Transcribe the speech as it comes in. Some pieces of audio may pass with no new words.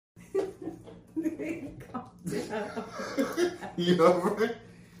Calm down. You know, right?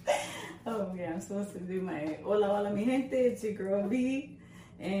 Oh yeah, I'm supposed to do my hola hola mi gente. It's your girl V,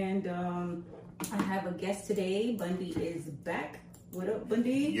 and I have a guest today. Bundy is back. What up,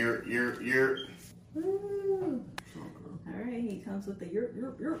 Bundy? You're. Woo. All right, he comes with the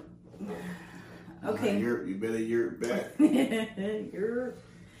yerp. Okay. You better back. Yerp.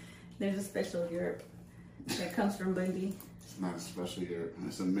 There's a special yerp that comes from Bundy. It's not a special yerp.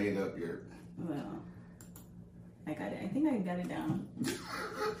 It's a made up yerp. Well, I got it. I think I got it down.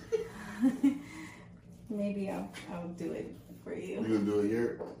 Maybe I'll do it for you. You gonna do a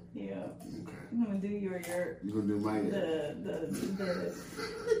yerp? Yeah. Okay. I'm gonna do your yerp. You gonna do my yerp? The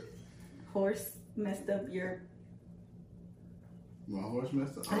horse messed up yerp. My horse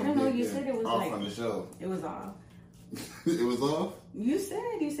messed up? I don't know. You said it was off like on the show. It was off. It was off? You said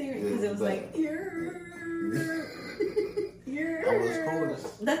because it was like yerp. I was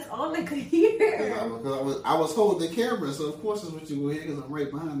holding. That's all I could hear. I was holding the camera, so of course that's what you will hear because I'm right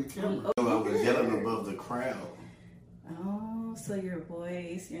behind the camera. So I was yelling above the crowd. Oh, so your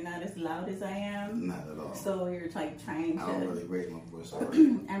voice, you're not as loud as I am? Not at all. So you're like trying to I don't really raise my voice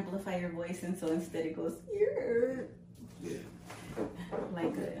already. amplify your voice, and so instead it goes yerp. Yeah.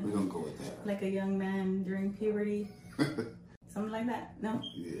 We're gonna go with that. Like a young man during puberty. Something like that? No?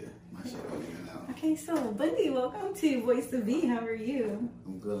 Yeah, my shit going in and out. Okay, so Bundy, welcome to Voice of V. How are you?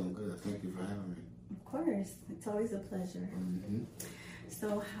 I'm good. Thank you for having me. Of course. It's always a pleasure. Mm-hmm.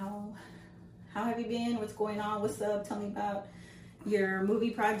 So how have you been? What's going on? What's up? Tell me about your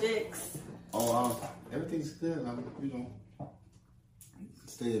movie projects. Everything's good. I'm,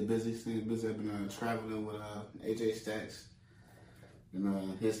 staying busy. I've been traveling with AJ Stacks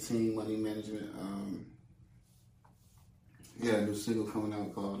and his team, Money Management. Yeah, a new single coming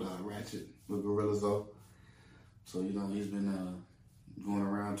out called Ratchet with Gorilla Zoe. So, he's been going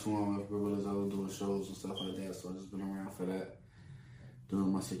around touring with Gorilla Zoe, doing shows and stuff like that. So I've just been around for that,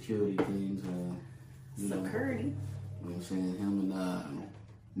 doing my security things. Security? You know what I'm saying? Him and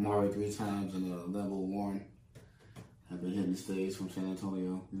Maury 3 times and Level Warren have been hitting the stage from San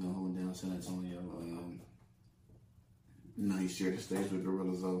Antonio, holding down San Antonio. He shared the stage with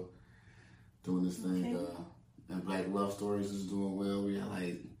Gorilla Zoe, doing this thing. Okay. And Black Love Stories is doing well. We got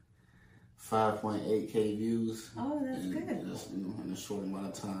like 5.8K views. Oh, that's good. In a short amount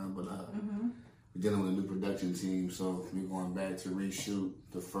of time. But we're dealing with a new production team, so we're going back to reshoot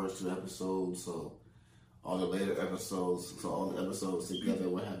the first 2 episodes. So all the episodes together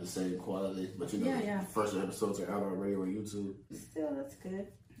will have the same quality. But the first episodes are out already on YouTube. Still, that's good.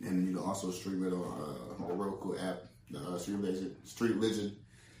 And you can also stream it on the Roku app, the Street Legend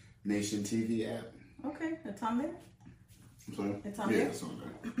Nation TV app. Okay, it's on there? I'm sorry? It's on there? Yeah, it's on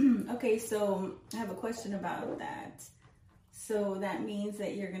there. Okay, so I have a question about that. So that means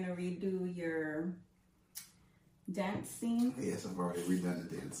that you're going to redo your dance scene? Yes, I've already redone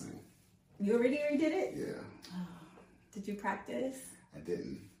the dancing. You already redid it? Yeah. Did you practice? I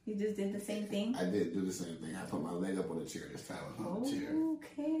didn't. You just did the same thing? I didn't do the same thing. I put my leg up on the chair this time. On the chair.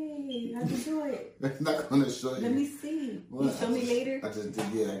 Okay. How'd you do it? I'm not going to show you. Let me see. Well, you show me later? I just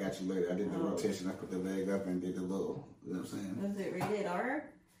did, yeah, I got you later. I did the rotation. I put the leg up and did the little, you know what I'm saying? Was it rated R?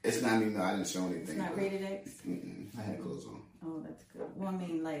 It's not, I didn't show anything. It's not rated X? I had clothes on. Oh, that's good. Well, I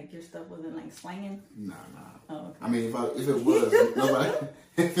mean, like, your stuff wasn't, like, swinging? Nah. Oh, okay. I mean, if it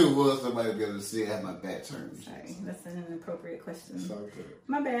was, somebody would be able to see I had my back turned. Sorry, that's an inappropriate question. It's all good.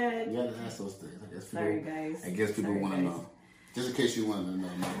 My bad. You gotta ask those things. Sorry, guys. I guess people want to know. Just in case you want to know.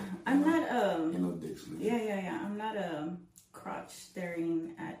 I'm not, you know, dicks. Yeah. I'm not a crotch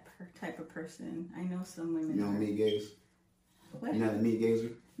staring at type of person. I know some women. You don't meet gays? What? You're not a meat gazer?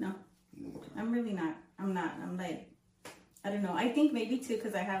 No. Okay. I'm really not. I'm not. I'm like, I don't know. I think maybe too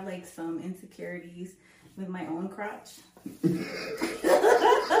because I have like some insecurities with my own crotch.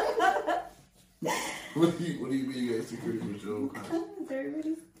 What do you mean you got insecurities with your own crotch?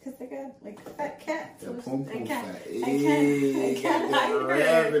 Everybody's because I got like a fat cat. So I can't hide her.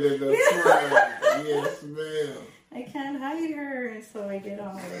 Yes, ma'am. I can't hide her, and so I get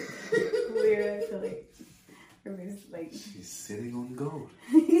all like weird. I feel like everybody's like she's sitting on gold.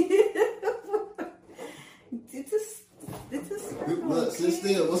 It's a circle. Look, sit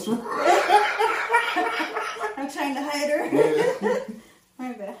still. What's wrong? I'm trying to hide her. Yeah.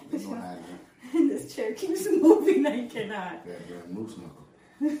 My bad. There's no hiding her. And this chair keeps moving. I cannot. Goddamn moose knuckle.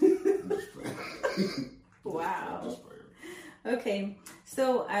 I'm just playing. Wow. I'm just playing. Okay,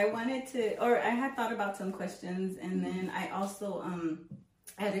 so I had thought about some questions, and then I also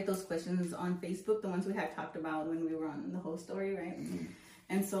added those questions on Facebook, the ones we had talked about when we were on the whole story, right? Mm-hmm.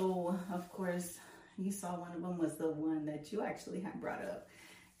 And so, of course, you saw one of them was the one that you actually had brought up.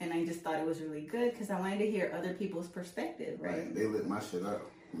 And I just thought it was really good because I wanted to hear other people's perspective, right? They lit my shit up.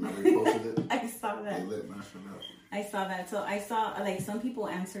 When I reposted it, I saw that. They lit my shit up. I saw that. So I saw, like, some people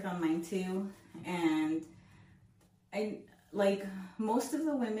answered on mine too. And I, like, most of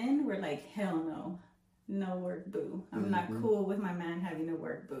the women were like, hell no. No work, boo. I'm not cool with my man having to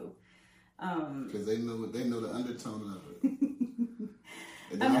work, boo. Because they know the undertone of it.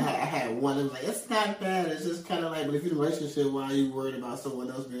 And then I had one that was like, it's not bad. It's just kind of like, but if you're in a relationship, why are you worried about someone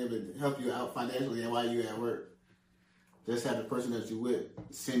else being able to help you out financially and while you at work? Just have the person that you with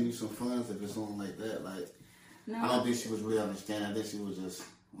send you some funds if it's something like that. Like, no. I don't think she was really understanding. I think she was just,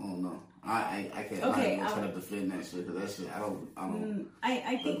 I don't know. I can't. Okay, I'm trying to defend that shit because that shit. I don't.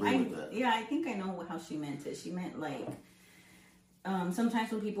 I think agree with that. Yeah, I think I know how she meant it. She meant like,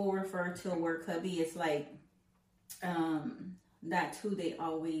 sometimes when people refer to a work hubby, it's like, that's who they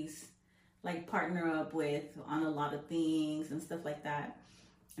always like partner up with on a lot of things and stuff like that.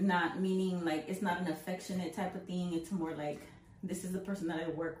 Not meaning like it's not an affectionate type of thing. It's more like this is the person that I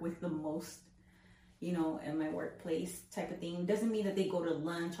work with the most, you know, in my workplace type of thing. Doesn't mean that they go to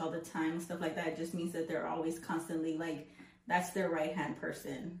lunch all the time and stuff like that. It just means that they're always constantly like that's their right hand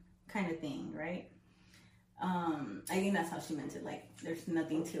person kind of thing, right? I think that's how she meant it. Like, there's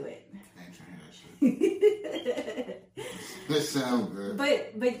nothing to it. I ain't trying that shit. That sounds good.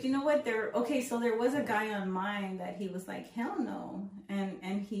 But you know what? There was a guy on mine that he was like, hell no.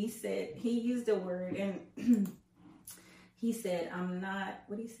 And he said, he used a word and he said, I'm not,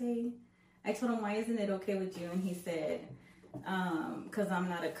 what did he say? I told him, why isn't it okay with you? And he said, because I'm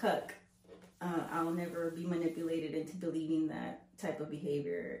not a cuck. I'll never be manipulated into believing that type of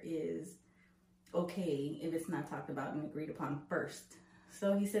behavior is okay if it's not talked about and agreed upon first.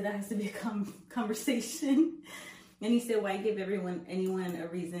 So he said that has to be a conversation. And he said, why give anyone a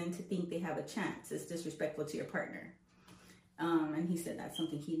reason to think they have a chance? It's disrespectful to your partner. And he said that's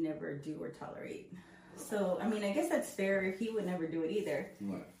something he'd never do or tolerate. So, I mean, I guess that's fair. He would never do it either.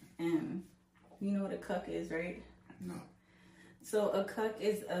 What? And you know what a cuck is, right? No. So a cuck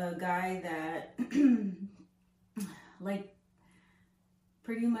is a guy that, like,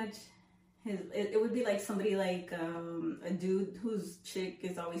 pretty much it would be like somebody like a dude whose chick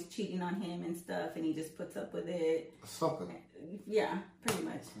is always cheating on him and stuff, and he just puts up with it. A sucker. Yeah, pretty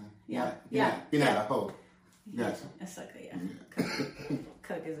much. Yeah. You're not a hoe. Gotcha. A sucker, yeah.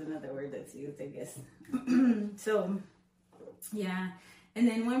 Cuck is another word that's used, I guess. So, yeah. And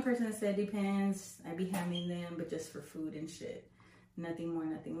then one person said, depends. I be having them, but just for food and shit. Nothing more,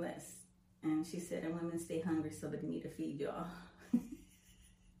 nothing less. And she said, and women stay hungry, somebody need to feed y'all.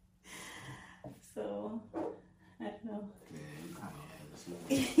 So, I don't know.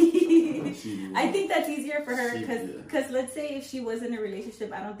 I think that's easier for her because let's say if she was in a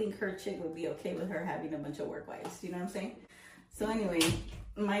relationship, I don't think her chick would be okay with her having a bunch of work wives. You know what I'm saying? So anyway,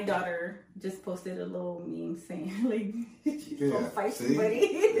 my daughter just posted a little meme saying like she's gonna fight somebody.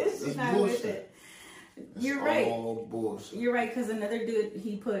 She's not with it. You're right. All bullshit. You're right, because another dude,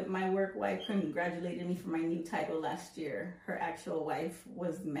 he put, my work wife congratulated me for my new title last year. Her actual wife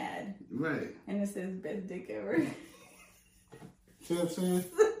was mad. Right. And it says best dick ever. See what I'm saying?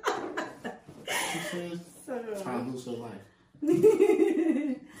 Trying to lose her life.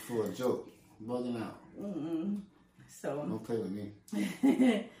 For a joke. Bugging out. So. Don't play with me.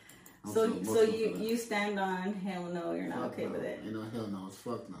 So you stand on hell no, you're not okay with it. Ain't no hell no, it's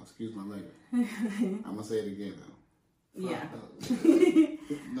fuck no. Excuse my language. I'm gonna say it again though. Yeah.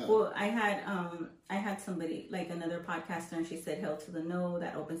 No. Well, I had somebody, like another podcaster, and she said hell to the no.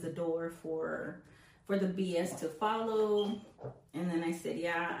 That opens the door for the BS to follow. And then I said,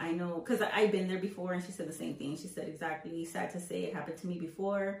 yeah, I know, because I've been there before, and she said the same thing. She said, exactly, sad to say it happened to me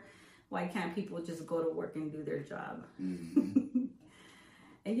before. Why can't people just go to work and do their job? Mm-hmm.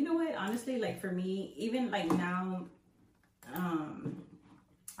 And you know what? Honestly, like for me, even like now, I'm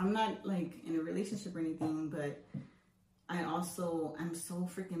not like in a relationship or anything, but I'm so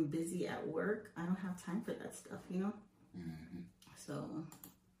freaking busy at work. I don't have time for that stuff, you know? Mm-hmm. So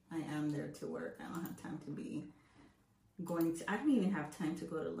I am there to work. I don't have time to be I don't even have time to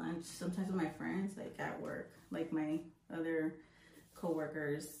go to lunch. Sometimes with my friends, like at work, like my other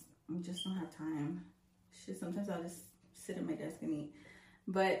coworkers, I just don't have time. Shit, sometimes I'll just sit at my desk and eat.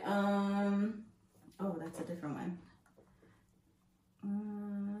 But, oh, that's a different one.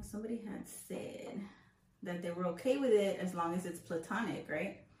 Somebody had said that they were okay with it as long as it's platonic,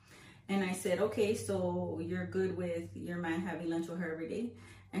 right? And I said, okay, so you're good with your man having lunch with her every day?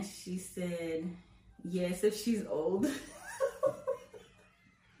 And she said, yes, if she's old.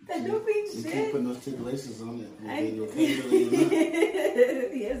 That don't mean shit. You keep putting those stipulations on it.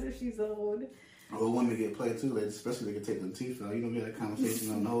 Yes, if she's old. Or women get played too, like, especially they can take them teeth out. You don't get that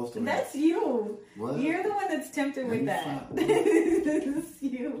conversation on the whole story. That's you. What? You're the one that's tempted with that. It's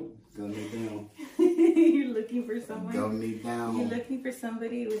you. Gun me down. You're looking for someone. Gun me down. You're looking for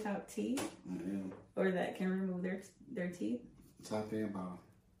somebody without teeth, Yeah. or that can remove their teeth. Top and bottom.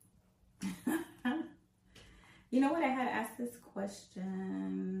 You know what? I had asked this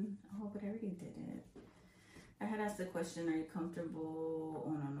question. Oh, but I already did it. I had asked the question, are you comfortable?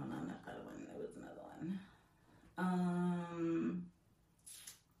 Oh, no, not that one. There was another one.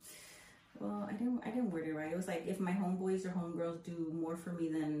 Well, I didn't word it right. It was like, if my homeboys or homegirls do more for me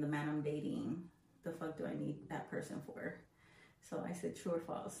than the man I'm dating, the fuck do I need that person for? So I said true or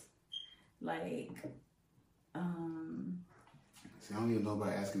false. Like, See, I don't even know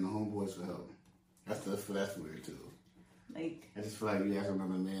about asking the homeboys for help. That's weird too. Like, I just feel like you ask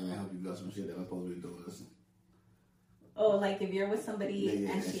another man to help you got some shit that I'm supposed to be doing. oh, like if you're with somebody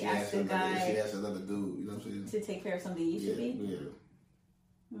and she asks a guy, she asks another dude, you know what I'm saying? to take care of something you should be? Yeah.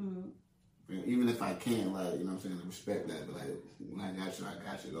 Even if I can't, like, you know what I'm saying, I respect that, but like, when I got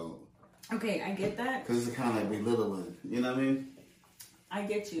you, don't. Okay, I get that. Because it's kind of like belittling, you know what I mean? I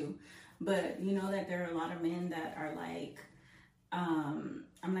get you. But you know that there are a lot of men that are like, I'm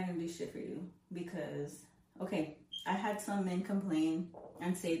not going to do shit for you because, okay, I had some men complain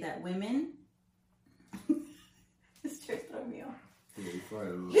and say that women, this chair's throwing me off. Yeah, you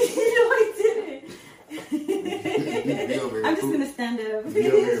fired No, I didn't. I'm just gonna stand up. Be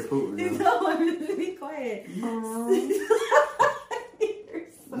over here pooping, No, I'm just gonna be quiet. You're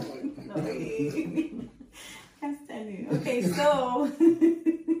so annoying. Can't stand you. Okay, so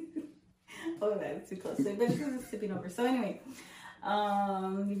oh, that's too close. But this is tipping over. So anyway,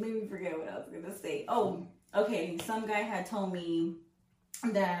 you made me forget what I was gonna say. Oh, okay. Some guy had told me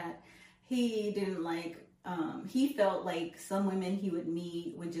that he didn't like. He felt like some women he would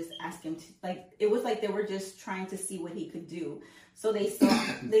meet would just ask him to, like, it was like they were just trying to see what he could do. So they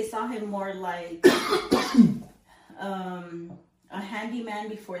saw him more like a handyman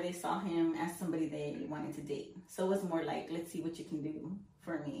before they saw him as somebody they wanted to date. So it was more like, let's see what you can do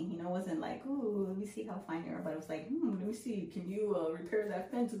for me. You know, it wasn't like, ooh, let me see how fine you are. But it was like, let me see, can you repair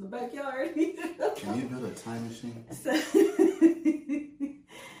that fence in the backyard? Can you build a time machine?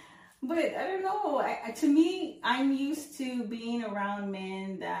 But I don't know. To me, I'm used to being around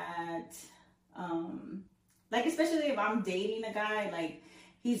men that, like, especially if I'm dating a guy, like,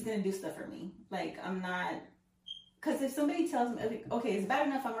 he's gonna do stuff for me. Like, I'm not, because if somebody tells me, okay, it's bad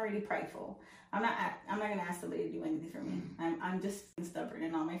enough I'm already prideful. I'm not gonna ask somebody to do anything for me. I'm just stubborn,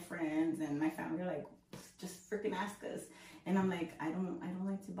 and all my friends and my family are like, just freaking ask us. And I'm like, I don't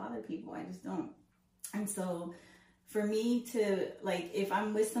like to bother people. I just don't. And so, for me to, like, if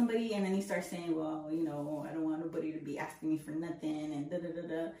I'm with somebody and then he starts saying, well, you know, I don't want nobody to be asking me for nothing and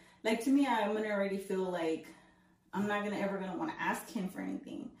da-da-da-da. Like, to me, I'm going to already feel like I'm not ever going to want to ask him for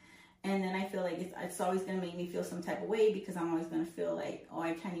anything. And then I feel like it's always going to make me feel some type of way because I'm always going to feel like, oh,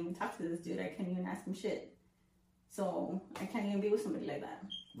 I can't even talk to this dude. I can't even ask him shit. So I can't even be with somebody like that.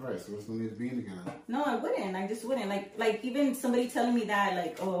 Right, so what's the need of being together? No, I wouldn't. I just wouldn't. Like even somebody telling me that,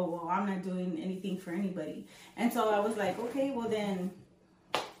 like, oh, well, I'm not doing anything for anybody. And so I was like, okay, well then,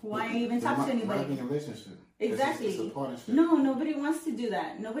 why even talk to anybody? Why be in a relationship? Exactly. It's a partnership. No, nobody wants to do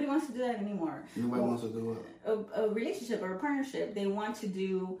that. Nobody wants to do that anymore. Nobody wants to do what? A relationship or a partnership. They want to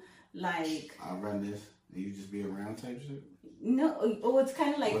do, like, I'll run this and you just be around type shit? No, oh, it's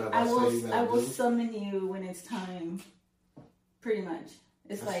kind of like I will summon you when it's time. Pretty much.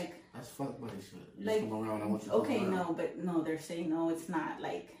 It's like that's fuck buddy shit. You like, come around, I want you to okay, come around. no, but no, they're saying no. It's not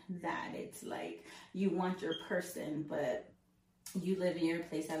like that. It's like you want your person, but you live in your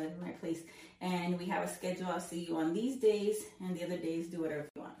place. I live in my place, and we have a schedule. I'll see you on these days, and the other days do whatever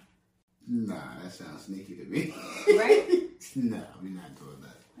you want. Nah, that sounds sneaky to me. Right? No, we're not doing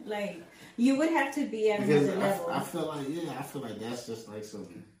that. Like you would have to be at another level. I feel like that's just like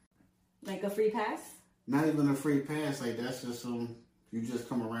something. Like a free pass? Not even a free pass. Like that's just some. You just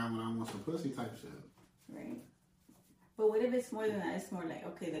come around when I want some pussy type shit. Right. But what if it's more than that? It's more like,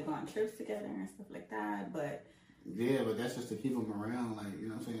 okay, they go on trips together and stuff like that, but... Yeah, but that's just to keep them around, like, you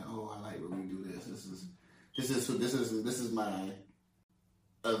know what I'm saying? Oh, I like when we do this. This is my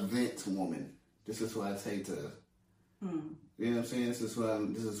event woman. This is who I take to... You know what I'm saying? This is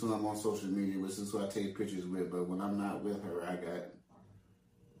who I'm on social media with. This is who I take pictures with. But when I'm not with her, I got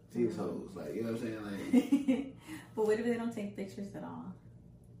these hoes. Like, you know what I'm saying? Like... But what if they don't take pictures at all?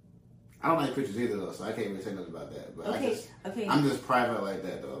 I don't like pictures either, though, so I can't really say nothing about that. But okay. I'm just private like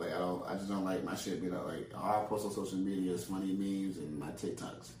that, though. Like I just don't like my shit being like all I post on social media is funny memes and my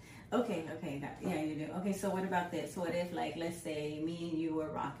TikToks. Okay, yeah, you do. Okay, so what about this? What if, like, let's say me and you were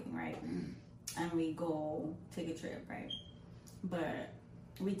rocking, right? and we go take a trip, right? But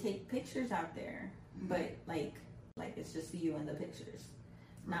we take pictures out there, but like it's just you in the pictures.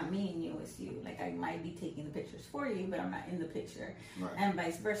 Not me and you, it's you. Like, I might be taking the pictures for you, but I'm not in the picture. Right. And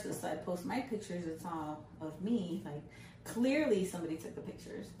vice versa. So I post my pictures, it's all of me. Like, clearly somebody took the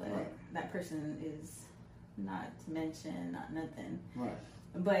pictures, but that person is not mentioned, not nothing. Right.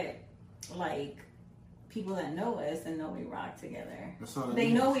 But, like, people that know us and know we rock together, that's all that they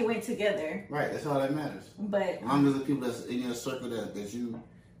matters. know we went together. Right, that's all that matters. But as long as the people that's in your circle that you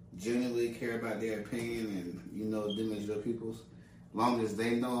genuinely care about their opinion and you know them as your peoples, as long as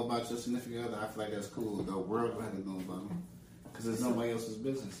they know about your significant other, I feel like that's cool. The world will have to know about them because it's nobody else's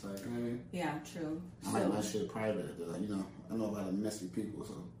business. Like, you know what I mean? Yeah, true. I like my shit private. You know, I know a lot of messy people,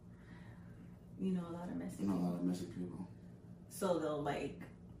 so you know a lot of messy I know people. a lot of messy people. So they'll like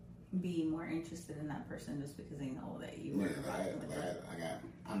be more interested in that person just because they know that you were rocking with them.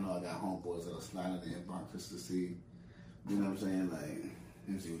 I know I got homeboys that'll slide in the inbox just to see, you know what I'm saying? Like,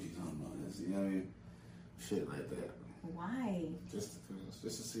 let me see what you're talking about. You know what I mean? Shit like that. Why? Just to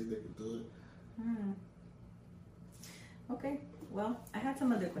see if they can do it. Okay. Well, I had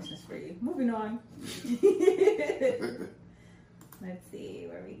some other questions for you. Moving on. Let's see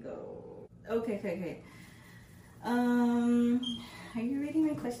where we go. Okay. Are you reading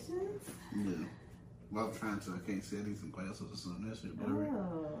my questions? Yeah. Well, I'm trying to. I can't see. I need some glasses or something. That shit,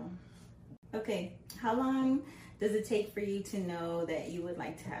 Oh. Okay. How long does it take for you to know that you would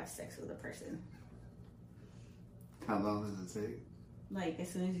like to have sex with a person? How long does it take? Like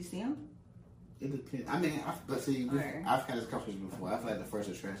as soon as you see them? It depends. I mean, I've had this conversation before. I feel like the first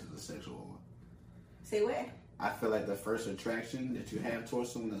attraction is a sexual one. Say what? I feel like the first attraction that you have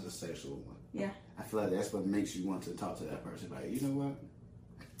towards someone is a sexual one. Yeah. I feel like that's what makes you want to talk to that person. Like, you know what?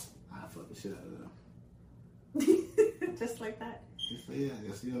 I'll fuck the shit out of them. Just like that. Yeah,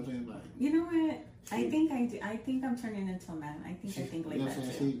 you see what I'm saying? Like, you know what? I think I do. I think I'm turning into a man. I think like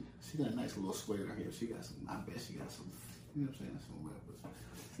that too. She got a nice little sweater here. She got some. I bet she got some. You know what I'm saying? Some weapons.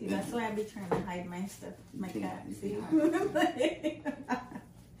 See, that's why I be trying to hide my stuff, my cat. See,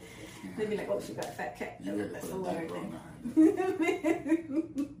 they'd be like, "Oh, she got a fat cat." You ready to That's put a a weird diaper thing.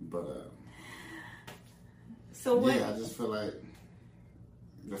 on her. But so what? Yeah, I just feel like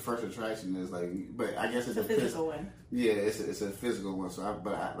the first attraction is like, but I guess it's a physical one. Yeah, it's a physical one. So, I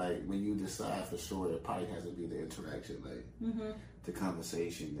like when you decide for sure, it probably has to be the interaction, like the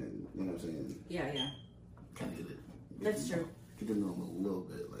conversation, and you know what I'm saying. Yeah. Kind of get it. That's true. Get to know them a little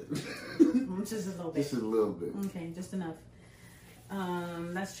bit, like just a little bit. Just a little bit. Okay, just enough.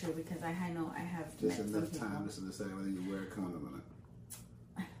 That's true because I know I have just met enough some time people. just to decide whether you wear a condom or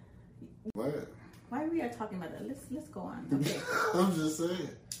not. What? Why we are talking about that? Let's go on. Okay. I'm just saying.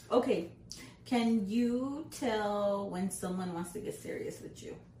 Okay. Can you tell when someone wants to get serious with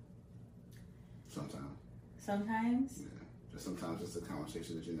you? Sometimes. Sometimes? Yeah. Just sometimes it's a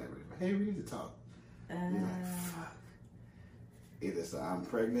conversation that you're not ready for. Hey, we need to talk. You're like, fuck. Either so I'm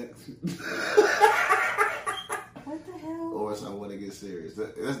pregnant. What the hell? Or so I want to get serious.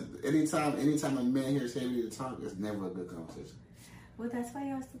 Anytime a man hears hey, we need to talk, it's never a good conversation. Well, that's why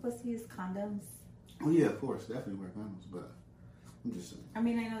you're supposed to use condoms. Oh yeah, of course. Definitely wear condoms, but I'm just saying. I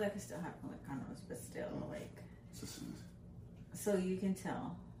mean, I know that could still happen with condoms, but still, like... So you can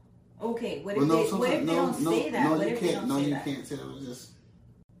tell. Okay, what if they don't say that? No, what you if can't. They don't no, say you that? can't tell. It's just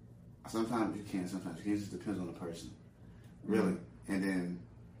sometimes you can. Sometimes you can't. It just depends on the person, really. And then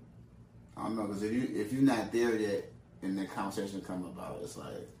I don't know, because if you're not there yet, and the conversation come about, it's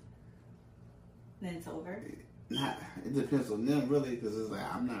like then it's over. It depends on them, really, because it's like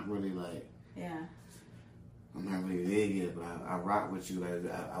I'm not really like. Yeah. I'm not really there yet, but I rock with you.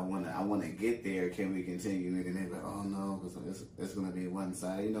 Like I wanna get there. Can we continue? And then they're like, oh no, because it's gonna be one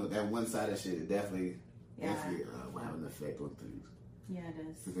side. You know, that one sided shit definitely will have an effect on things. Yeah, it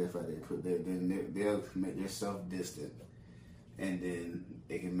is. Because if they'll make themselves distant, and then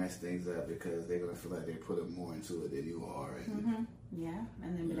they can mess things up because they're gonna feel like they're putting more into it than you are. And, yeah,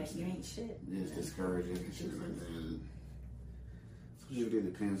 and then be like, you ain't shit. It's discouraging and shit like that. And so it really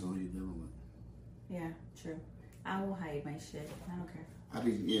depends on who you're dealing with. Yeah, true. I will hide my shit. I don't care. I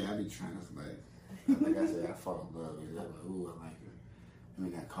be trying to like I said, I fall in love with her. Like, ooh, I like her. I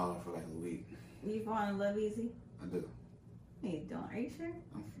mean, I call her for like a week. You fall in love easy? I do. No, you don't. Are you sure?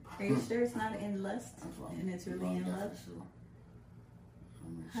 Are you sure it's not in lust and it's really in love? Sure.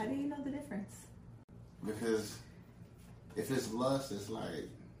 How do you know the difference? Because if it's lust, it's like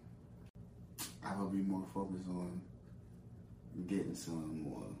I would be more focused on getting some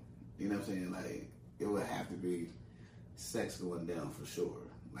more. You know what I'm saying? Like, it would have to be sex going down for sure.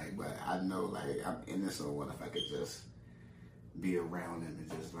 Like, but I know, like, I'm in this on one if I could just be around them and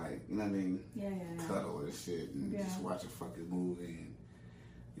just like, you know what I mean? Yeah. Cuddle and shit and just watch a fucking movie and,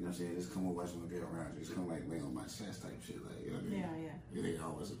 you know what I'm saying? Just come and watch them be around you. Just come like lay on my chest type shit. Like, you know what I mean? Yeah. It ain't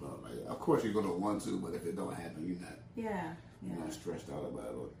always about like, of course you're gonna want to, but if it don't happen, you're not. Yeah. You're not stressed out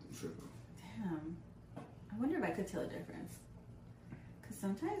about it or tripping. Damn. I wonder if I could tell a difference. Because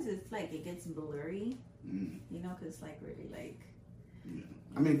sometimes it's like it gets blurry, you know, because it's like really like. Yeah.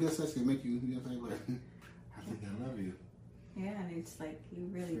 I mean, good sex can make you, you know what I'm saying? Like, I think I love you. Yeah, and it's like you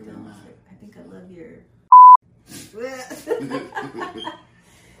really don't. Like, I think I love your.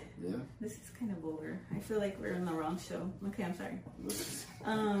 Yeah. This is kind of over. I feel like we're in the wrong show. Okay, I'm sorry.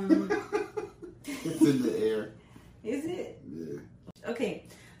 It's in the air. Is it? Yeah. Okay,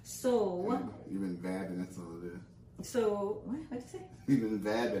 so. You've been vabbing, that's all it is. So, what'd you say? You've been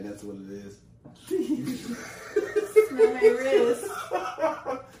vabbing, that's what it is. Smell my wrist.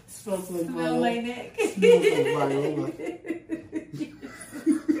 Smell my neck. Smells like Viola.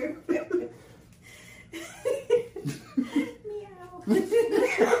 Meow.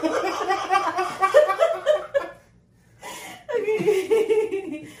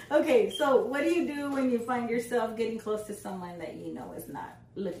 Okay, so what do you do when you find yourself getting close to someone that you know is not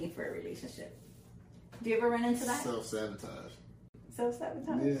looking for a relationship? Do you ever run into that? Self-sabotage.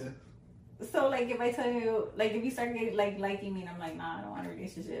 Self-sabotage? Yeah. So, like, if I tell you, like, if you start getting, like, liking me and I'm like, nah, I don't want a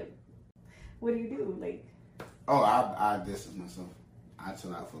relationship, what do you do? Like, oh, I distance myself. I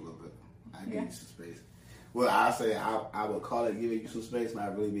chill out for a little bit. I give you some space. Well, I say I would call it giving you some space, but I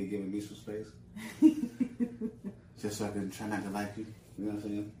really be giving me some space. Just so I can try not to like you. You know what I'm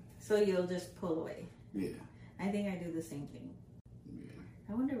saying? So you'll just pull away. Yeah. I think I do the same thing. Yeah.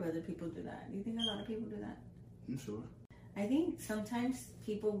 I wonder if other people do that. Do you think a lot of people do that? I'm sure. I think sometimes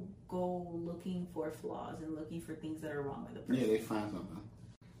people go looking for flaws and looking for things that are wrong with the person. Yeah, they find something.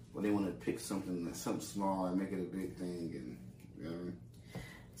 Well, they want to pick something small and make it a big thing, and you know what I mean?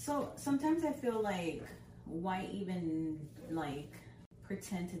 So sometimes I feel like, why even like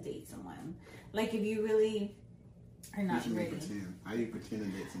pretend to date someone? Like if you really are not ready. Pretend? How you pretend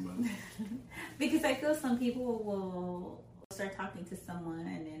to date somebody? Because I feel some people will start talking to someone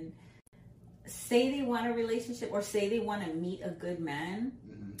and then say they want a relationship or say they want to meet a good man,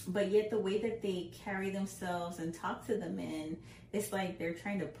 but yet the way that they carry themselves and talk to the men, it's like they're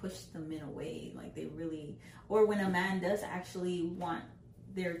trying to push the men away. Like they really, or when a man does actually want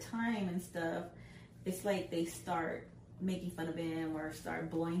their time and stuff, it's like they start making fun of him or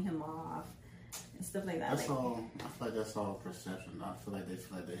start blowing him off and stuff like that. That's like, all. I feel like that's all perception. I feel like they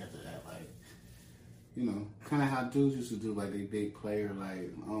have to act like, you know, kind of how dudes used to do, like they big player,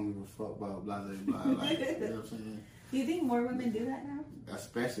 like I don't give a fuck about blah blah blah. Like, you know what I'm saying? Do you think more women do that now?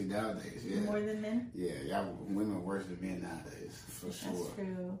 Especially nowadays, yeah. More than men? Yeah, y'all women are worse than men nowadays, for sure. That's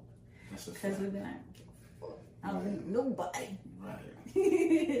true. That's a Because fact. we've been like, I don't think nobody. Right.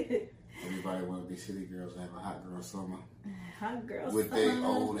 Everybody want to be city girls and have a hot girl summer. Hot girl With summer. their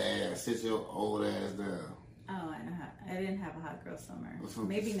old ass. Sit your old ass down. Oh, I know how. I didn't have a hot girl summer. What's wrong?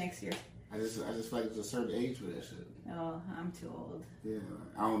 Maybe next year. I just feel like there's a certain age for that shit. Oh, I'm too old. Yeah,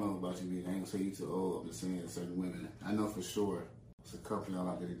 I don't know about you, B. I ain't gonna say you too old. I'm just saying certain women. I know for sure there's a couple y'all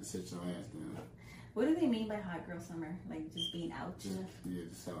out there that can sit your ass down. What do they mean by hot girl summer? Like just being out? Just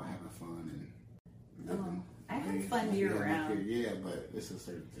out having fun and. Oh, I have fun year round. Yeah, but it's a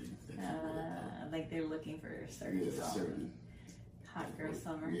certain thing. Like they're looking for certain hot girl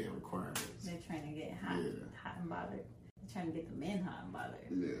summer. Yeah, requirements. They're trying to get hot and bothered. They're trying to get the men hot and bothered.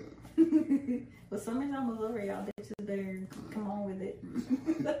 Yeah. Well, summer's almost over. Y'all bitches better come on with it.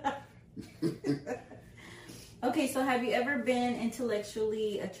 Okay, so have you ever been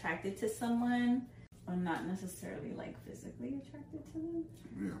intellectually attracted to someone, or not necessarily like physically attracted to them?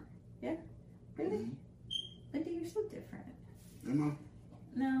 Yeah. Yeah. Really? But you're so different. Am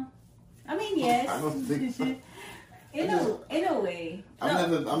I? No. I mean, yes. I don't think so. In a way. I've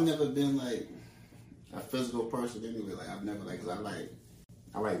never been like a physical person anyway. Like I've never like, cause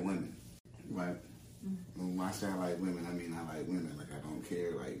I like women, right? When I say I like women, I mean I like women. Like I don't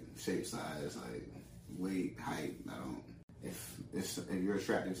care like shape, size, like weight, height. I don't. If you're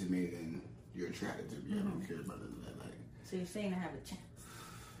attracted to me, then you're attracted to me. I don't care about that. Like. So you're saying I have a chance?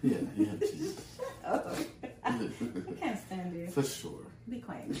 Yeah, you have a chance. Oh, I can't stand you. For sure. Be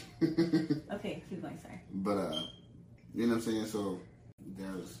quiet. Okay, keep going. Sorry. But you know what I'm saying? So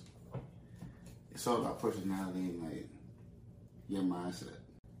it's all about personality and like your mindset.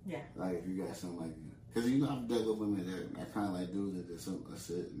 Yeah. Like if you got something like, because you know I've dealt with women that kind of like dudes that just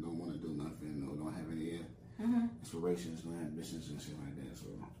sit and don't want to do nothing or don't have any inspirations, no ambitions and shit like that. So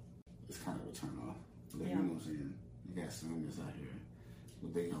it's kind of a turn off. Like, you know what I'm saying? You got some that's out here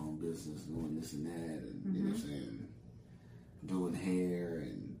with their own business doing this and that, and you know what I'm saying? doing hair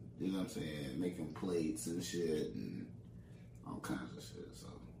and, you know what I'm saying, making plates and shit and all kinds of shit. So,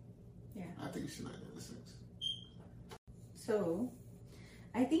 yeah. I think she like that. So,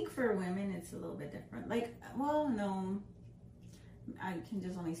 I think for women, it's a little bit different. Like, well, no, I can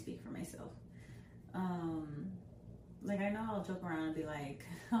just only speak for myself. Like, I know I'll joke around and be like,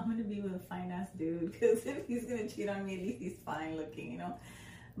 I'm going to be with a fine ass dude because if he's going to cheat on me, at least he's fine looking, you know?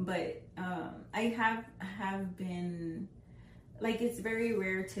 But I have been, like, it's very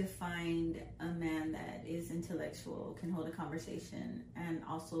rare to find a man that is intellectual, can hold a conversation, and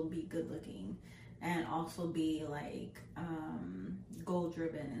also be good looking, and also be, like, goal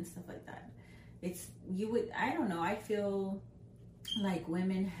driven and stuff like that. I don't know, I feel like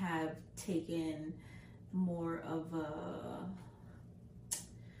women have taken more of a,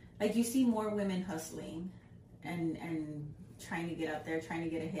 like, you see more women hustling and trying to get out there, trying to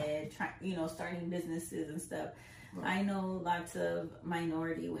get ahead, starting businesses and stuff. Right. I know lots of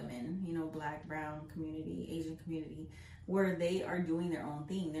minority women, Black, brown community, Asian community, where they are doing their own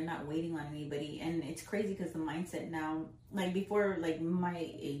thing. They're not waiting on anybody. And it's crazy because the mindset now, like before, like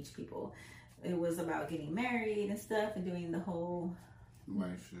my age people, it was about getting married and stuff and doing the whole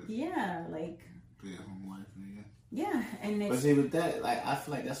life shit. Yeah, like home life, yeah. And but see, with that, like, I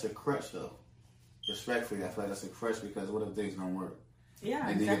feel like that's a crutch though. Respectfully, I feel like that's a crutch because what if things don't work? Yeah,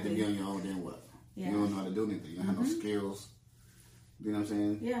 and exactly. then you have to be on your own, then what? Yeah. You don't know how to do anything. You don't have no skills. You know what I'm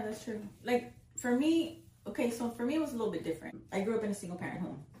saying? Yeah, that's true. Like, for me, so for me it was a little bit different. I grew up in a single parent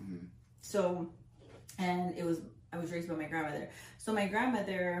home. Mm-hmm. So, and I was raised by my grandmother. So my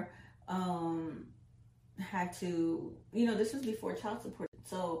grandmother had to, this was before child support.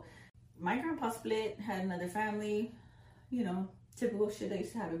 So my grandpa split, had another family, typical shit that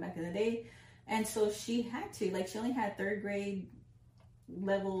used to happen back in the day. And so she had to, like, she only had third grade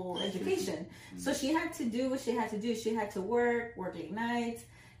level education. So she had to do what she had to do. She had to work late nights,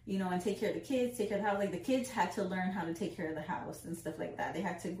 and take care of the kids, take care of the house. Like, the kids had to learn how to take care of the house and stuff like that. They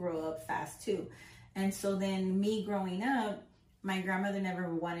had to grow up fast too. And so then me growing up, my grandmother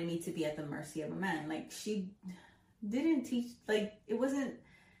never wanted me to be at the mercy of a man. Like, she didn't teach, like, it wasn't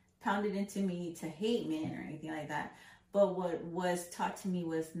pounded into me to hate men or anything like that. But what was taught to me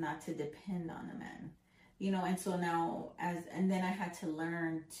was not to depend on a man, and so now and then I had to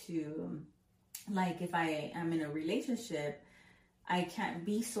learn to, like, if I am in a relationship, I can't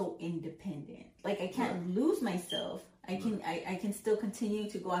be so independent. Like, I can't lose myself. I can still continue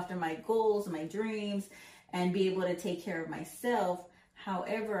to go after my goals, my dreams, and be able to take care of myself.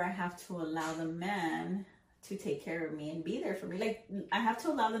 However, I have to allow the man to take care of me and be there for me. Like, I have to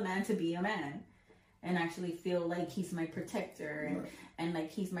allow the man to be a man and actually feel like he's my protector and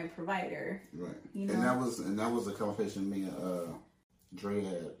like he's my provider. Right. And that was a conversation me and Dre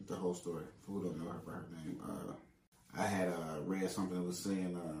had, the whole story. Who don't know her name? I had read something that was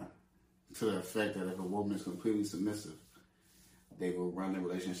saying to the effect that if a woman is completely submissive, they will run the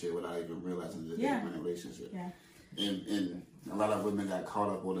relationship without even realizing that they're running a relationship. Yeah. And a lot of women got caught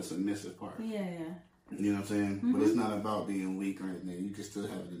up on the submissive part. Yeah. You know what I'm saying? Mm-hmm. But it's not about being weak or anything. You can still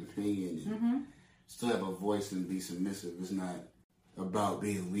have an opinion and still have a voice and be submissive. It's not about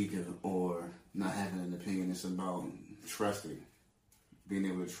being weak or not having an opinion. It's about trusting. Being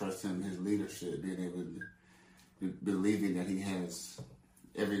able to trust him, his leadership, being able to believing that he has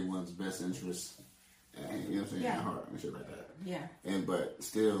everyone's best interests, you know what I'm saying, at heart and shit like that. Yeah. But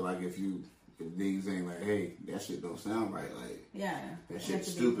still, like, if things ain't like, hey, that shit don't sound right, like, that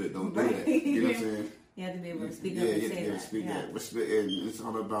shit's stupid, don't do that. You know what I'm saying? You have to be able to speak up and say that. Speak that. And it's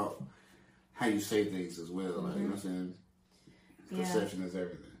all about how you say things as well. Like, you know what I'm saying? Perception is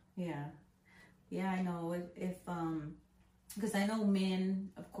everything. Yeah. Yeah, I know. If because I know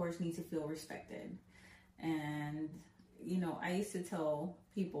men, of course, need to feel respected. And, I used to tell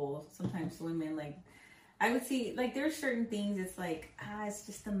people, sometimes women, like, I would see, like, there are certain things, it's like, it's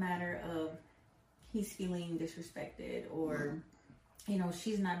just a matter of he's feeling disrespected or,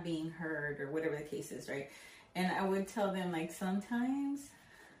 she's not being heard or whatever the case is, right? And I would tell them, like, sometimes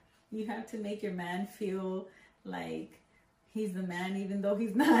you have to make your man feel like he's the man even though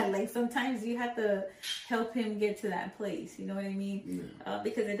he's not. Like, sometimes you have to help him get to that place, you know what I mean? Yeah.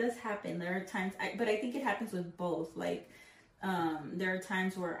 Because it does happen. There are times, but I think it happens with both. Like, there are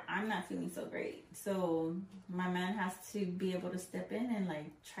times where I'm not feeling so great, so my man has to be able to step in and, like,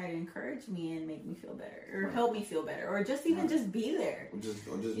 try to encourage me and make me feel better or help me feel better or just even just be there. Or just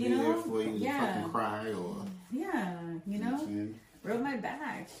be there for you, fucking cry or... Yeah, rub my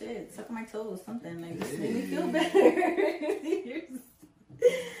back, shit, suck my toes, something, like, just make me feel better.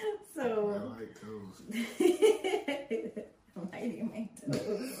 So I like toes. I'm biting my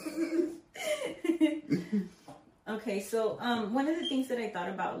toes. Okay, So one of the things that I thought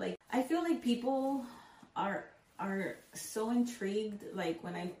about, like, I feel like people are so intrigued, like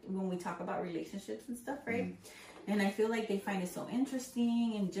when we talk about relationships and stuff, right? And I feel like they find it so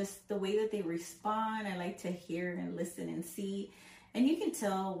interesting, and just the way that they respond, I like to hear and listen and see. And you can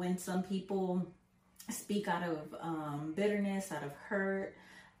tell when some people speak out of bitterness, out of hurt,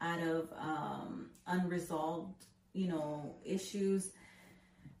 out of unresolved, issues.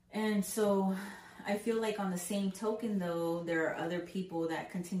 And so I feel like on the same token, though, there are other people that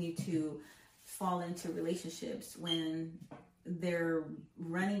continue to fall into relationships when they're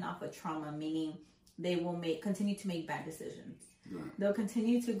running off of trauma, meaning they will continue to make bad decisions. Yeah. They'll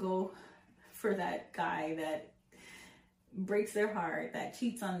continue to go for that guy that breaks their heart, that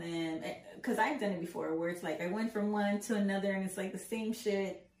cheats on them. Because I've done it before, where it's like I went from one to another, and it's like the same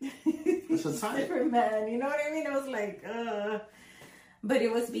shit. It's a different man. You know what I mean? I was like, But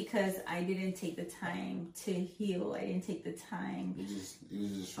it was because I didn't take the time to heal. I didn't take the time. You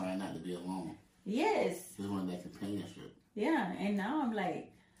was just trying not to be alone. Yes. Just wanted that companionship. Yeah, and now I'm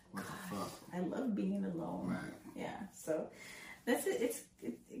like, what the fuck? I love being alone. Right. Yeah, so that's it.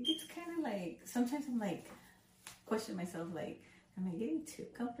 It's kind of like, sometimes I'm like, question myself, like, am I getting too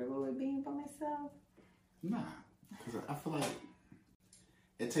comfortable with being by myself? Nah, because I feel like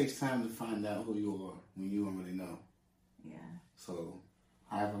it takes time to find out who you are when you don't really know. Yeah. So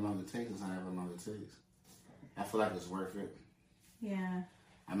however long it takes is however long it takes. I feel like it's worth it. Yeah.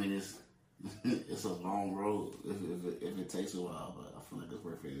 I mean, it's a long road if it takes a while, but I feel like it's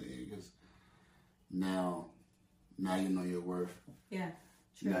worth it because now you know your worth. Yeah.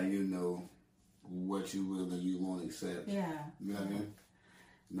 True. Now you know what you will and you won't accept. Yeah. You know what I mean?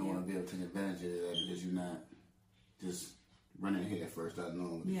 You don't want to be able to take advantage of that because you're not just running head first out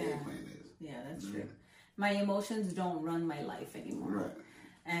knowing what the game plan is. Yeah, that's true. My emotions don't run my life anymore. Right.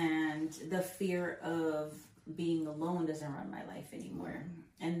 And the fear of being alone doesn't run my life anymore.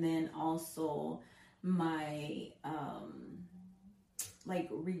 And then also my like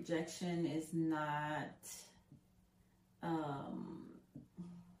rejection is not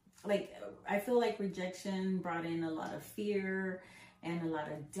like, I feel like rejection brought in a lot of fear and a lot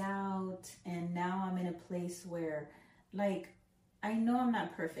of doubt, and now I'm in a place where, like, I know I'm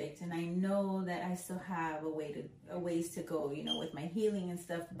not perfect, and I know that I still have a ways to go, with my healing and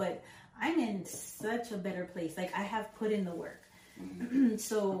stuff, but I'm in such a better place. Like, I have put in the work.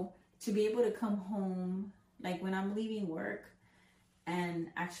 So to be able to come home, like when I'm leaving work and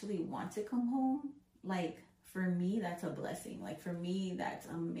actually want to come home, like, for me, that's a blessing. Like, for me, that's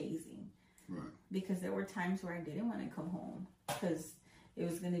amazing. Right. Because there were times where I didn't want to come home because it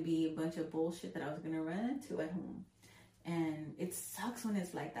was going to be a bunch of bullshit that I was going to run into at home. And it sucks when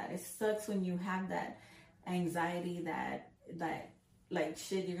it's like that. It sucks when you have that anxiety that like,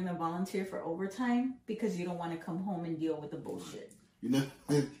 shit, you're going to volunteer for overtime because you don't want to come home and deal with the bullshit. You know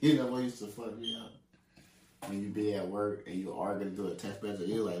what used to fuck me up? When you be at work and you are going to do a text message,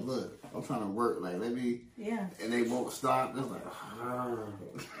 you're like, look, I'm trying to work. Like, let me. Yeah. And they won't stop. It's like,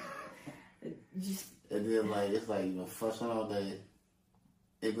 and then, like, it's like, fussing all day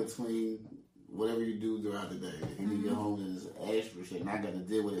in between whatever you do throughout the day. And you get home and it's extra shit, and I got to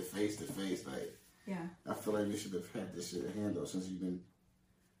deal with it face to face. Like, yeah. I feel like you should have had this shit handled since you've been,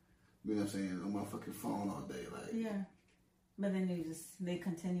 you know what I'm saying, on my fucking phone all day. Like, yeah. But then they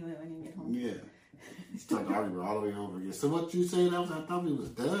continue it when you get home. Yeah. It's like arguing all the way over again. So what you saying? I thought we was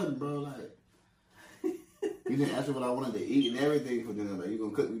done, bro. Like, you didn't ask me what I wanted to eat and everything for dinner. Like, you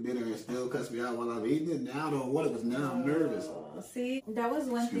gonna cook me dinner and still cuss me out while I'm eating it? Now I don't want it because now I'm nervous. See, that was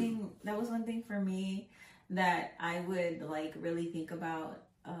one thing. That was one thing for me that I would like really think about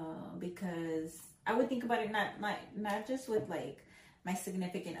because I would think about it not just with like my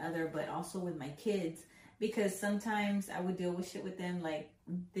significant other, but also with my kids. Because sometimes I would deal with shit with them, like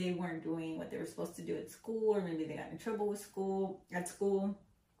they weren't doing what they were supposed to do at school, or maybe they got in trouble with at school,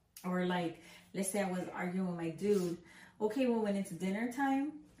 or like, let's say I was arguing with my dude. Okay, well, when it's dinner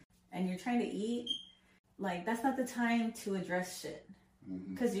time and you're trying to eat, like, that's not the time to address shit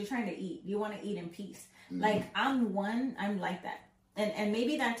because you're trying to eat. You want to eat in peace. Mm-hmm. Like, I'm like that. And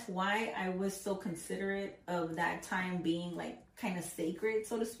maybe that's why I was so considerate of that time being like kind of sacred,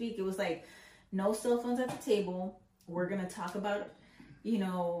 so to speak. It was like, no cell phones at the table. We're going to talk about,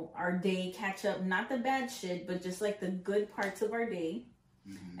 our day, catch up, not the bad shit, but just like the good parts of our day.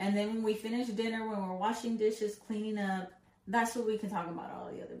 Mm-hmm. And then when we finish dinner, when we're washing dishes, cleaning up, that's what we can talk about,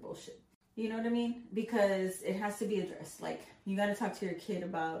 all the other bullshit. You know what I mean? Because it has to be addressed. Like, you got to talk to your kid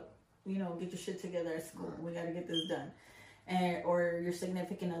about, get your shit together at school. We got to get this done. Or your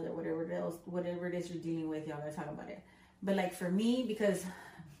significant other, whatever it is you're dealing with, y'all got to talk about it. But like for me, because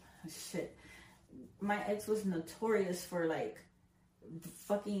shit, my ex was notorious for like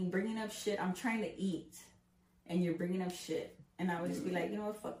fucking bringing up shit. I'm trying to eat, and you're bringing up shit, and I would just be like, you know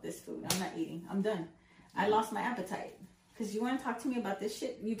what, fuck this food. I'm not eating. I'm done. I lost my appetite. Because you want to talk to me about this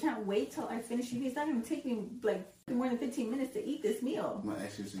shit. You can't wait till I finish eating. It's not going to take me like more than 15 minutes to eat this meal. My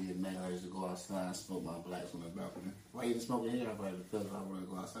ex used to get mad. I used to go outside and smoke my blacks on the balcony. Why you smoking here? I'm like, because I want to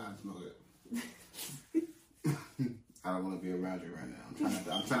go outside and smoke it. I don't want to be around you right now.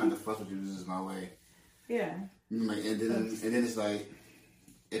 I'm trying to fuck with you. This is my way. Yeah. Like, and then it's like,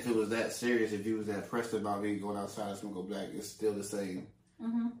 if it was that serious, if you was that pressed about me going outside and smoke a black, it's still the same.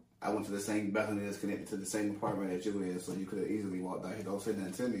 Mm-hmm. I went to the same balcony that's connected to the same apartment that you in, so you could have easily walked out here. Don't say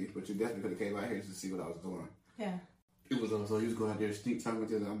nothing to me, but you definitely could have came out here to see what I was doing. Yeah. It was so you was going out there sneak talking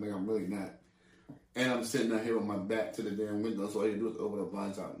to them. I'm like, I'm really not. And I'm sitting out here with my back to the damn window, so all you do is open the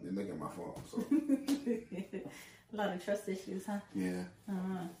blinds out and look at my phone. So. A lot of trust issues, huh? Yeah.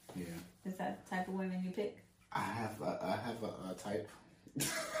 Yeah. Is that the type of women you pick? I have a type.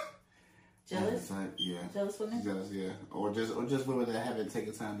 Jealous? Type, yeah. Jealous women? Jealous, yeah. Or just women that haven't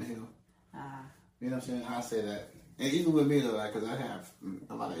taken time to heal. You know what I'm saying? I say that. And even with me, though, like, because I have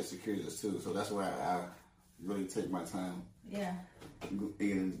a lot of insecurities, too. So that's why I really take my time. Yeah. Get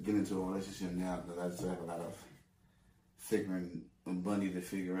into a relationship now, because I just have a lot of figuring bunny to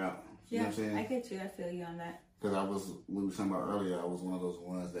figure out. You know what I'm saying? I get you. I feel you on that. Because we were talking about earlier, I was one of those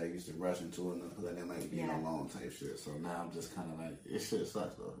ones that used to rush into it because I didn't like being alone type shit. So now I'm just kind of like, it shit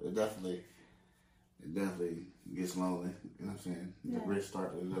sucks though. It definitely gets lonely. You know what I'm saying? Yeah. The rich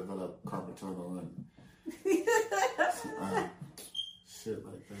start to develop carpal tunnel and shit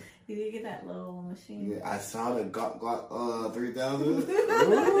like that. You did get that little machine. Yeah, I saw the Glock 3000.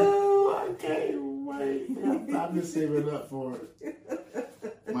 Ooh, I can't wait. I've been saving up for it.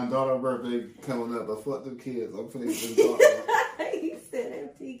 My daughter's birthday coming up, but fuck them kids. I'm finna get this daughter. You said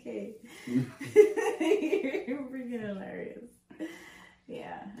FTK. You're freaking hilarious.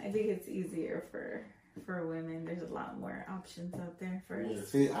 Yeah, I think it's easier for women. There's a lot more options out there for us.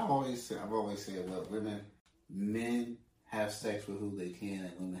 See, I've always said, well, men have sex with who they can,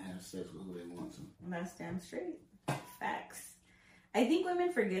 and women have sex with who they want to. That's damn straight. Facts. I think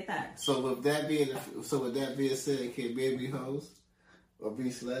women forget that. So with that being said, can men be hoes or be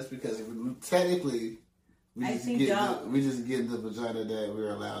sluts? Because technically, we just get the vagina that we're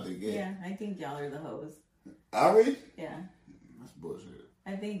allowed to get. Yeah, I think y'all are the hoes. Are we? Yeah. That's bullshit.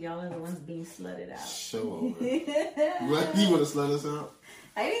 I think y'all are the ones being slutted out. Show over. What, you want to slut us out?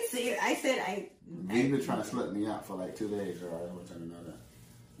 I didn't say it. I said You've been trying to slut me out for like 2 days, right? I want you to know that.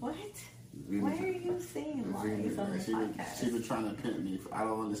 What? Why are you saying lies on this podcast? She's been trying to pimp me. I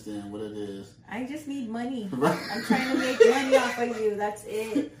don't understand what it is. I just need money. I'm trying to make money off of you. That's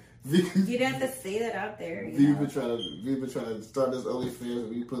it. You didn't have to say that out there. We've been trying to start this OnlyFans.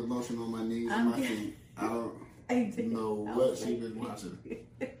 We put lotion on my knees and my feet. I don't know what she's been watching.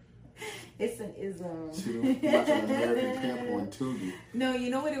 It's an ism. She was watching American Pimp on Tubi. No, you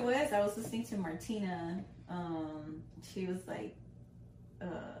know what it was? I was listening to Martina. She was like,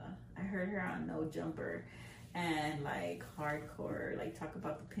 I heard her on No Jumper and like hardcore, like talk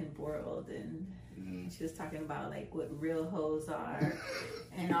about the pimp world, and she was talking about like what real hoes are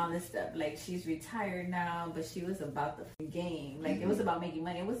and all this stuff. Like she's retired now, but she was about the game. Like it was about making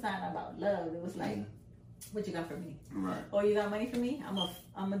money. It was not about love. It was like, what you got for me? Right. Oh, you got money for me? I'm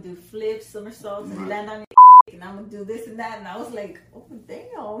gonna do flips, somersaults, and land on your and I'm gonna do this and that. And I was like, oh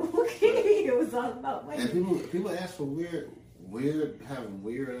damn, okay. It was all about money. And people ask for weird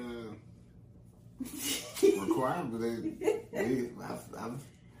requirements.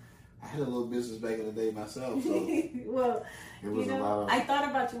 I had a little business back in the day myself, so well, it was a lot of. I thought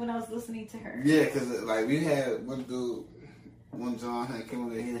about you when I was listening to her. Yeah, because like we had one John had came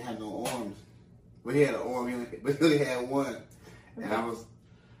over there, he didn't have no arms, but he had an arm, but he only had one, and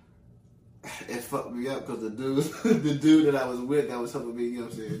it fucked me up because the dude that I was with that was helping me, you know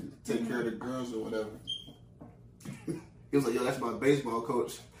what I'm saying, take care of the girls or whatever. He was like, yo, that's my baseball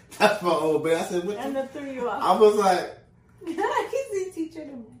coach. That's my old man. I said, what? And that threw you off. I was like, he's a teacher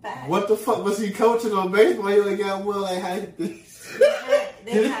to back. what the fuck was he coaching on baseball? He only got one. Like, how did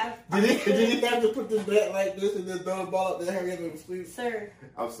he have to put the bat like this and then throw the ball up there and him sleep? Sir.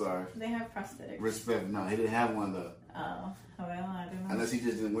 I'm sorry. They have prosthetics. Respect. No, he didn't have one though. Oh, well, I don't know. Unless he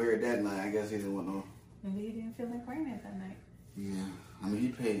just didn't wear it that night. I guess he didn't want no. Maybe he didn't feel like wearing it that night. Yeah. I mean, he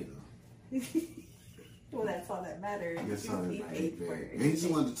paid though. Well, that's all that matters. That's all that matters. He just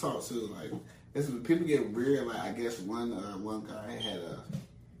wanted to talk too. Like, people get weird. Like, I guess one guy had a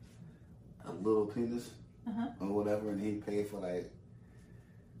little penis or whatever, and he paid for like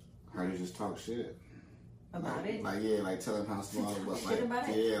her to just talk shit. About it? Like, yeah, like tell him how small it was. Like, about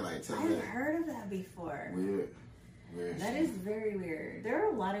it? Yeah, like tell him I've heard of that before. Weird. That is very weird. There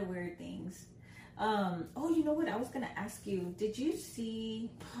are a lot of weird things. Oh, you know what? I was going to ask you. Did you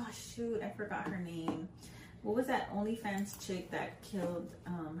see... Oh, shoot. I forgot her name. What was that OnlyFans chick that killed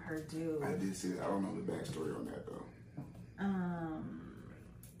her dude? I did see that. I don't know the backstory on that, though.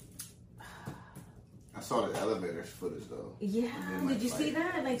 I saw the elevator footage, though. Yeah. Did you see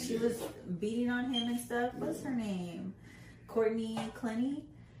that? Like, she was beating on him and stuff. What's her name? Courtney Clenny.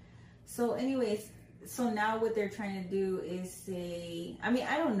 So, anyways... So now what they're trying to do is say, I mean,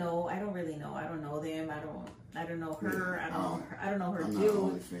 I don't know. I don't really know. I don't know them. I don't know her. I don't know her I'm dude. not an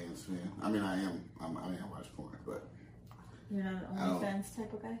OnlyFans fan. I mean, I am watch porn, but you're not an OnlyFans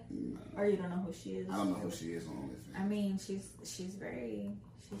type of guy, or you don't know who she is. I don't know who she is on OnlyFans. I mean, she's a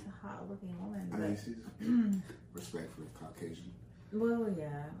hot looking woman. I mean, she's respectfully Caucasian. Well,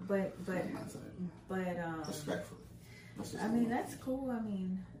 yeah, but respectfully. I mean, that's cool. I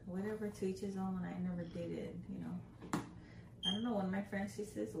mean, whatever, to each his own. I never did it, you know. I don't know. One of my friends, she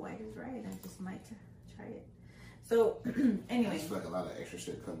says white is right. I just might try it. So, anyway. I just feel like a lot of extra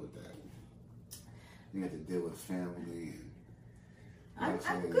shit come with that. You have to deal with family. And,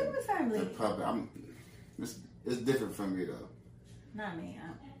 I'm good with family. The puppet. It's different from me, though. Not me.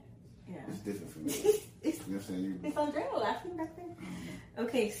 Yeah. It's different from me. You know what I'm saying? Is Andrea laughing back there?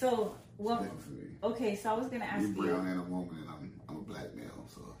 Okay, so... Well, it's different for me. Okay, so I was going to ask you... You're brown and a woman, and I'm a black male,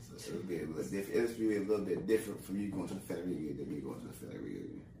 so it'll be a little different. It'll be a little bit different from you going to the family reunion than me going to the family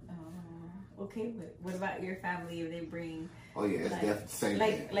reunion. Okay, but what about your family if they bring... Oh, yeah, it's definitely the same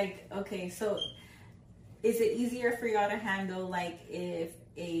thing. Like, okay, so is it easier for y'all to handle, like, if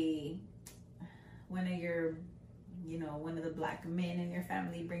one of the black men in your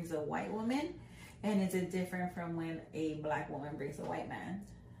family brings a white woman? And is it different from when a black woman brings a white man?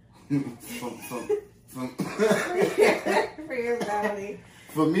 For your family.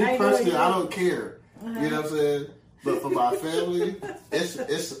 For me personally, I don't care. Uh-huh. You know what I'm saying? But for my family, it's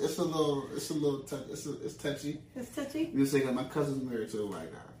a little touchy. It's touchy. You say that my cousin's married to a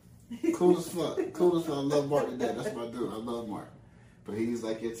white guy. Cool as fuck. I love Mark to death. That's my dude. I love Mark. But he's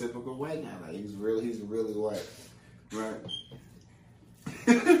like your typical white guy. Like he's really white, right?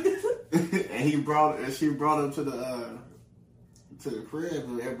 And she brought him to the crib,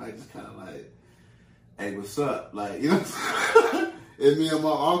 and everybody just kind of like, "Hey, what's up?" Like, you know, and me and my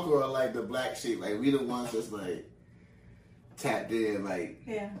uncle are like the black sheep. Like we the ones that's like tapped in, like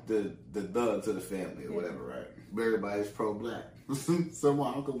the thug to the family or whatever, right? But everybody's pro-black. So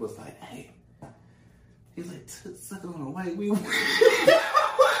my uncle was like, "Hey," he's like, "Sucking on a white weed."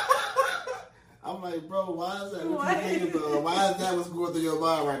 I'm like, bro, why is that? Why is that what's going through your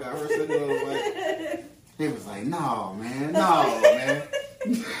mind right now? Her sucking on a white. He was like, no, man.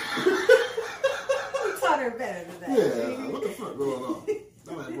 You taught her better than that. Yeah, what the fuck going on?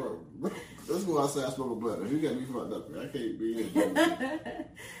 I'm like, bro, let's go outside and smoke a blunt. If you got me fucked up, I can't be here.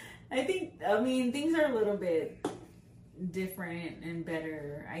 I mean, things are a little bit different and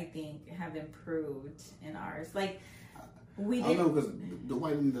better, I think, have improved in ours. Like, I don't know, because the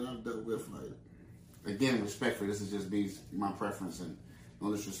white women that I've dealt with, like, again, respectfully, this is just my preference and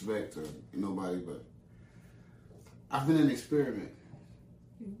no disrespect to nobody, but I've been an experiment.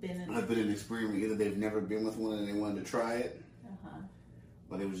 I've been an experiment. Either they've never been with one and they wanted to try it,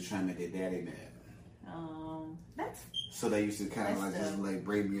 or they was just trying to make their daddy mad. So they used to kind of like just like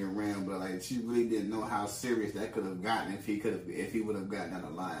bring me around, but like she really didn't know how serious that could have gotten if he would have gotten down the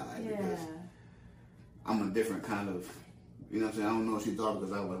line, like because I'm a different kind of, you know what I'm saying? I don't know what she thought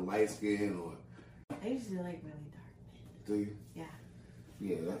because I was light skinned or. I used to like really dark men. Do you? Yeah.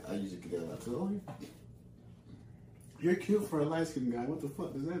 Yeah, I used to get that a lot too. You're cute for a light skinned guy. What the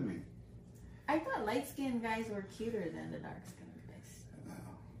fuck does that mean? I thought light skinned guys were cuter than the dark skinned guys.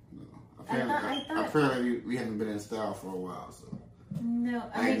 No. Apparently we haven't been in style for a while, so. No,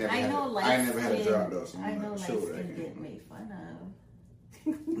 I know light skin. I never had a job though, so I know light skin get made fun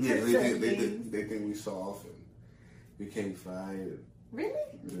of. Yeah, they think we soft and we can't fight. Really?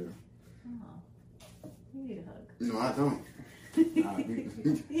 Yeah. Oh, you need a hug. No, I don't.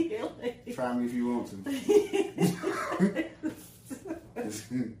 Try me if you want to.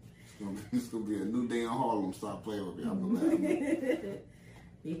 It's gonna be a new day in Harlem. Stop playing with me. I'm gonna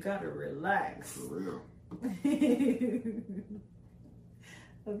You gotta relax. For real.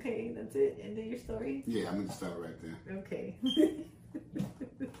 Okay, that's it. End of your story? Yeah, I'm gonna stop right there. Okay.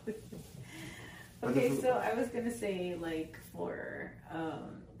 Okay, so I was gonna say, like, for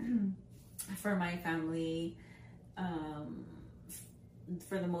my family,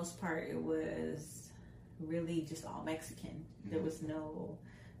 for the most part, it was really just all Mexican. There was no,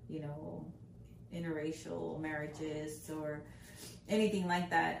 interracial marriages or anything like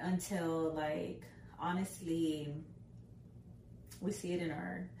that until, like, honestly, we see it in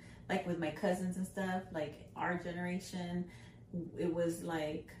our, like, with my cousins and stuff, like, our generation, it was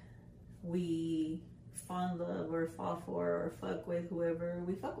like we fall in love or fall for or fuck with whoever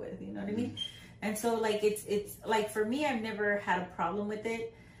we fuck with, you know what I mean? And so, like, it's like, for me, I've never had a problem with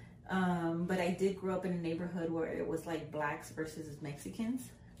it, but I did grow up in a neighborhood where it was like blacks versus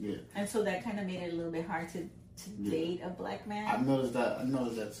Mexicans. Yeah. And so that kind of made it a little bit hard to date a black man. I noticed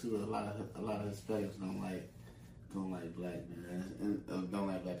that too. A lot of Hispanics don't like black men and don't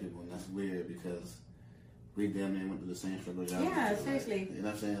like black people, and that's weird because we damn near went to the same struggle. Yeah, seriously. Like, you know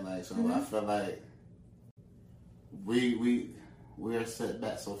what I'm saying? Like, so I feel like we are set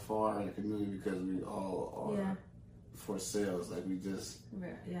back so far in the community because we all are for sales. Like, we just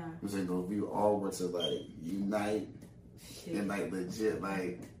I'm saying, if we all were to like unite and like legit,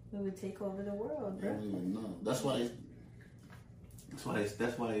 like, we would take over the world, bro. I don't even know. That's why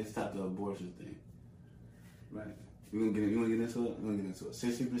they stopped the abortion thing. Right. You wanna get into it? We're gonna get into it.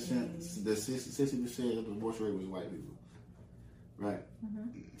 60%, the 60% of the abortion rate was white people. Right.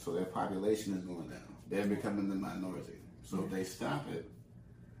 So their population is going down. They're becoming the minority. So if they stop it,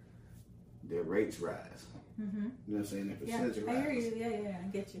 their rates rise. You know what I'm saying? Their percentage rise. I hear you. Yeah, I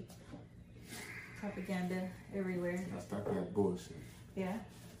get you. Propaganda everywhere. Gotta stop that bullshit. Yeah.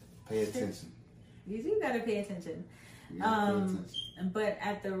 Pay attention. You do gotta pay attention. But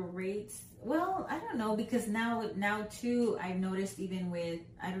at the rates, well, I don't know, because now too, I've noticed, even with,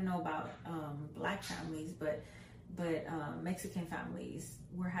 I don't know about black families, but Mexican families,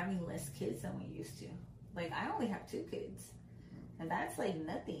 we're having less kids than we used to. Like, I only have 2 kids, and that's like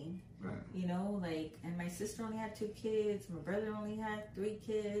nothing. Right. You know, like, and my sister only had 2 kids, my brother only had 3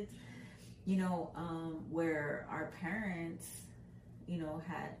 kids. You know, where our parents, you know,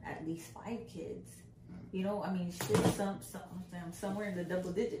 had at least 5 kids. You know, I mean, shit, somewhere in the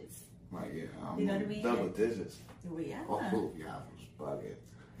double digits. Right, yeah. You know what I mean? Double digits. Well, yeah. Oh, yeah, I was bugging.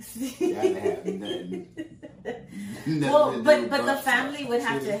 Yeah, I have nothing. Well, but the family would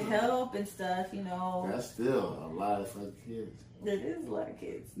have to help and stuff, you know. That's still a lot of fucking kids. It is a lot of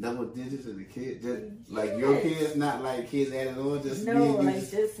kids. Double digits of the kids, just like your kids, not like kids added on. Just no, me and you.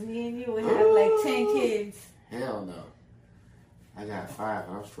 like just me and you would have like 10 kids. Hell no. I got 5.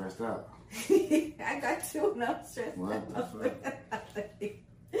 I'm stressed out. I got 2 and I'm stressed What out. the fuck?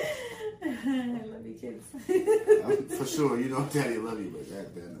 I love you, kids. For sure, you know Daddy love you, but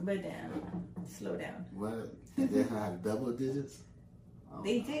that damn. But damn, slow down. What? They have double digits? Oh,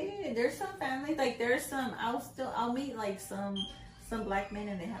 They did. There's some families, like there's some. I'll meet like some black men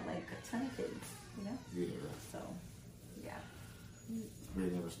and they have like a ton of kids. You know. Yeah. So, yeah.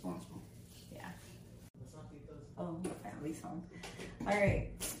 Very irresponsible. Yeah. Oh, family's home. All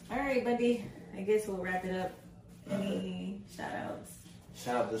right, buddy. I guess we'll wrap it up. Any shout outs?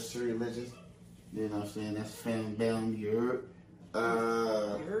 Shout out to Street Legends. You know what I'm saying? That's Fan Bam Europe.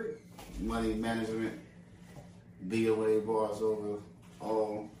 Money Management. BOA Bars Over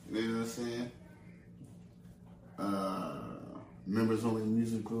All. You know what I'm saying? Members Only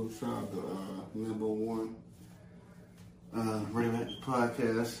Music Group. Shout out to Number One. Radio Hack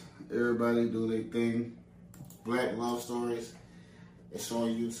Podcast. Everybody do their thing. Black Love Stories. It's on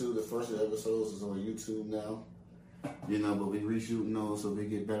YouTube. The first episodes is on YouTube now. You know, but we reshooting those so we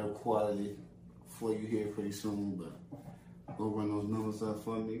get better quality for you here pretty soon. But go run those numbers up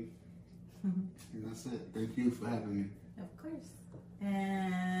for me. And that's it. Thank you for having me. Of course.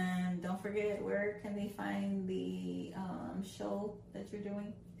 And don't forget, where can they find the show that you're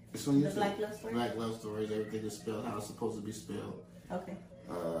doing? It's on YouTube. The Black Love Stories? Black Love Stories. Everything is spelled how it's supposed to be spelled. Okay.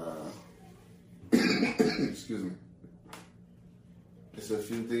 Excuse me. There's a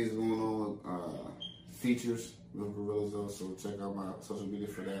few things going on. Features with Gorillas though, so check out my social media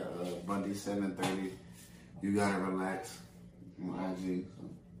for that. Bundy 730. You gotta relax on IG.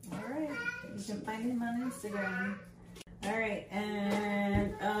 So. All right. You can find him on Instagram. All right,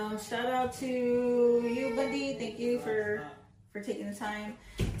 and shout out to you, Bundy. Thank you for taking the time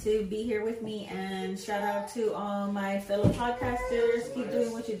to be here with me, and shout out to all my fellow podcasters. Keep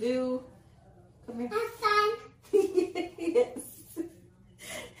doing what you do. Come here. Yes.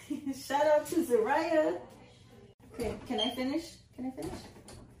 Shout out to Zariah. Okay, can I finish?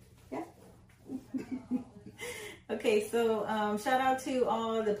 Yeah. Okay, so shout out to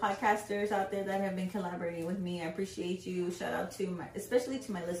all the podcasters out there that have been collaborating with me. I appreciate you. Shout out to especially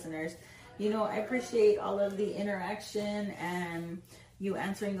to my listeners. You know, I appreciate all of the interaction and you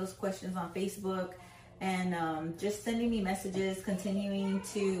answering those questions on Facebook and just sending me messages, continuing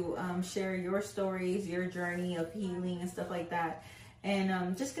to share your stories, your journey of healing and stuff like that.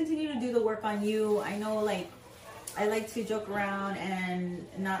 and just continue to do the work on you. I know, like, I like to joke around and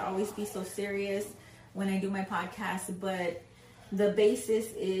not always be so serious when I do my podcast, but the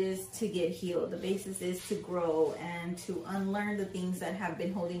basis is to get healed. The basis is to grow and to unlearn the things that have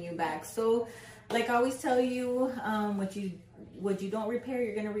been holding you back. So, like I always tell you, what you don't repair,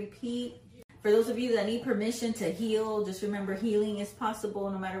 you're going to repeat. For those of you that need permission to heal, just remember healing is possible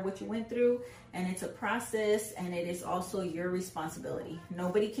no matter what you went through, and it's a process, and it is also your responsibility.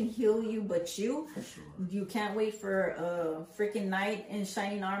 Nobody can heal you but you. You can't wait for a freaking knight in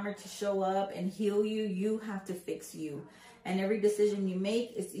shining armor to show up and heal you. You have to fix you. And every decision you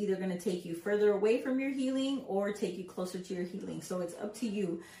make is either going to take you further away from your healing or take you closer to your healing. So it's up to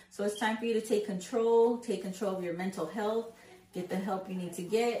you. So it's time for you to take control of your mental health. Get the help you need to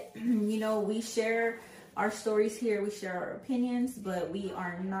get. You know, we share our stories here. We share our opinions, but we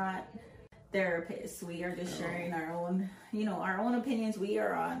are not therapists. We are just sharing our own, our own opinions. We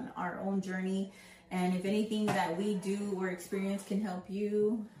are on our own journey. And if anything that we do or experience can help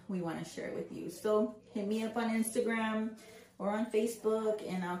you, we want to share it with you. So hit me up on Instagram or on Facebook,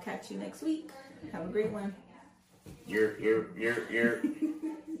 and I'll catch you next week. Have a great one.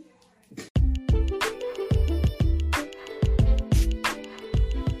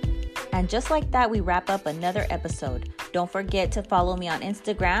 And just like that, we wrap up another episode. Don't forget to follow me on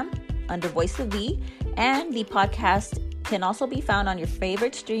Instagram under Voice of V, and the podcast can also be found on your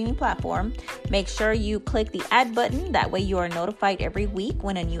favorite streaming platform. Make sure you click the add button. That way you are notified every week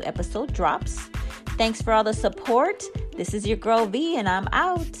when a new episode drops. Thanks for all the support. This is your girl V, and I'm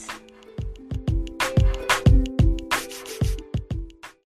out.